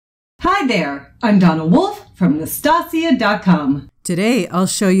Hi there, I'm Donna Wolfe from Naztazia.com. Today I'll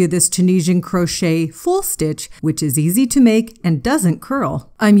show you this Tunisian crochet full stitch, which is easy to make and doesn't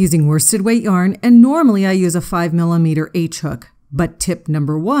curl. I'm using worsted weight yarn, and normally I use a 5mm H hook. But tip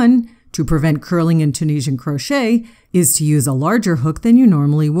number 1 to prevent curling in Tunisian crochet is to use a larger hook than you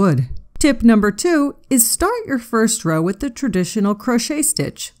normally would. Tip number 2 is start your first row with the traditional crochet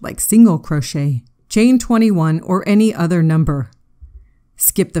stitch, like single crochet. Chain 21 or any other number.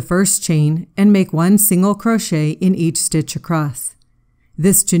 Skip the first chain and make 1 single crochet in each stitch across.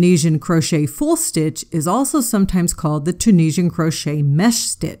 This Tunisian crochet full stitch is also sometimes called the Tunisian crochet mesh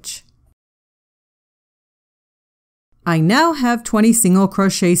stitch. I now have 20 single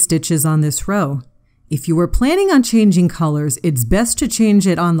crochet stitches on this row. If you were planning on changing colors, it's best to change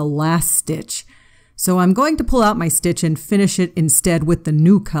it on the last stitch. So I'm going to pull out my stitch and finish it instead with the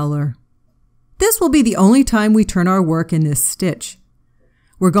new color. This will be the only time we turn our work in this stitch.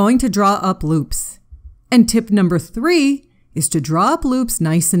 We're going to draw up loops. And tip number 3 is to draw up loops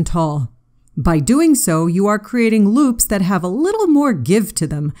nice and tall. By doing so, you are creating loops that have a little more give to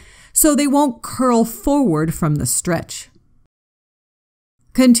them, so they won't curl forward from the stretch.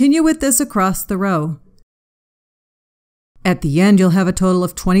 Continue with this across the row. At the end, you'll have a total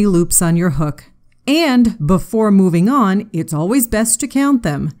of 20 loops on your hook. And before moving on, it's always best to count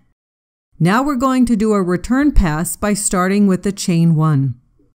them. Now we're going to do a return pass by starting with the chain 1.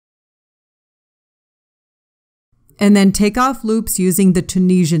 And then take off loops using the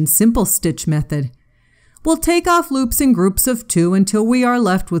Tunisian simple stitch method. We'll take off loops in groups of 2 until we are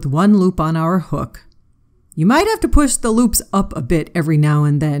left with 1 loop on our hook. You might have to push the loops up a bit every now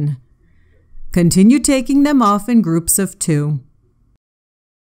and then. Continue taking them off in groups of 2.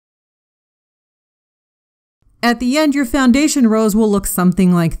 At the end, your foundation rows will look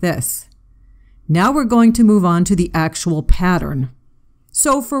something like this. Now we're going to move on to the actual pattern.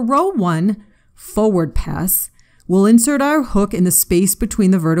 So for row 1, forward pass, we'll insert our hook in the space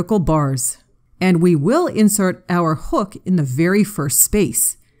between the vertical bars. And we will insert our hook in the very first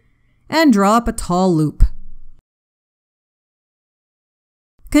space. And draw up a tall loop.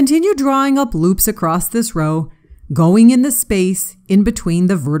 Continue drawing up loops across this row, going in the space in between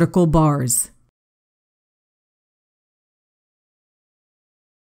the vertical bars.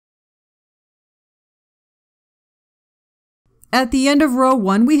 At the end of row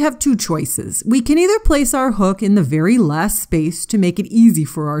 1, we have 2 choices. We can either place our hook in the very last space to make it easy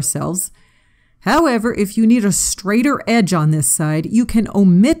for ourselves. However, if you need a straighter edge on this side, you can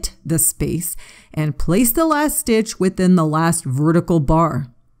omit the space and place the last stitch within the last vertical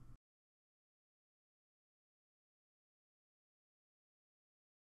bar.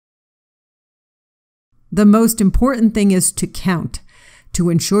 The most important thing is to count, to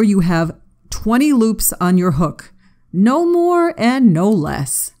ensure you have 20 loops on your hook. No more and no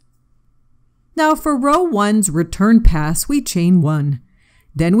less. Now for row 1's return pass, we chain 1.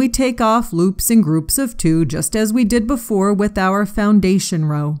 Then we take off loops in groups of 2, just as we did before with our foundation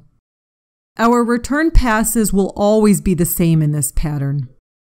row. Our return passes will always be the same in this pattern.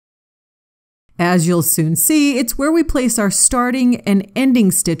 As you'll soon see, it's where we place our starting and ending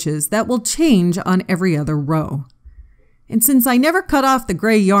stitches that will change on every other row. And since I never cut off the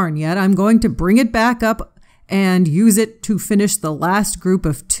gray yarn yet, I'm going to bring it back up and use it to finish the last group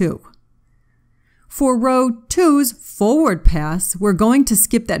of 2. For row 2's forward pass, we're going to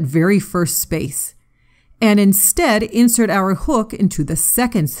skip that very first space and instead insert our hook into the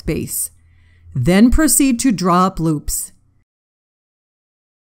second space. Then proceed to draw up loops.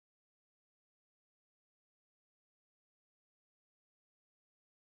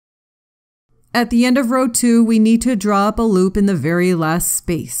 At the end of row 2, we need to draw up a loop in the very last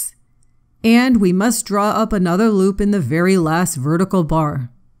space. And we must draw up another loop in the very last vertical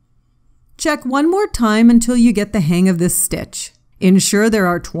bar. Check one more time until you get the hang of this stitch. Ensure there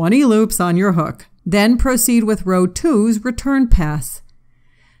are 20 loops on your hook. Then proceed with row 2's return pass.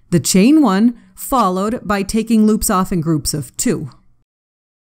 The chain 1 followed by taking loops off in groups of 2.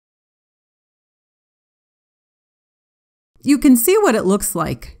 You can see what it looks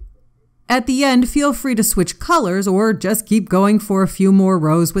like. At the end, feel free to switch colors or just keep going for a few more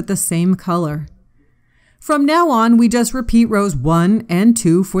rows with the same color. From now on, we just repeat rows 1 and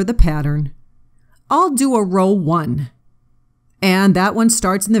 2 for the pattern. I'll do a row 1, and that one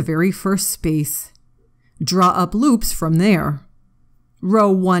starts in the very first space. Draw up loops from there.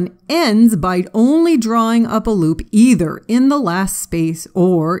 Row 1 ends by only drawing up a loop either in the last space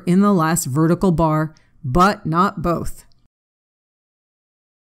or in the last vertical bar, but not both.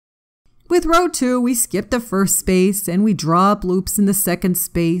 With row 2, we skip the first space and we draw up loops in the second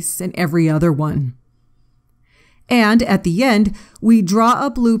space and every other one. And at the end, we draw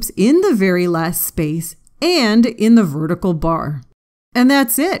up loops in the very last space and in the vertical bar. And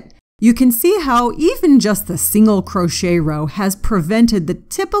that's it. You can see how even just the single crochet row has prevented the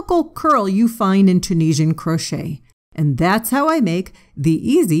typical curl you find in Tunisian crochet. And that's how I make the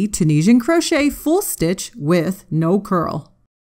easy Tunisian crochet full stitch with no curl.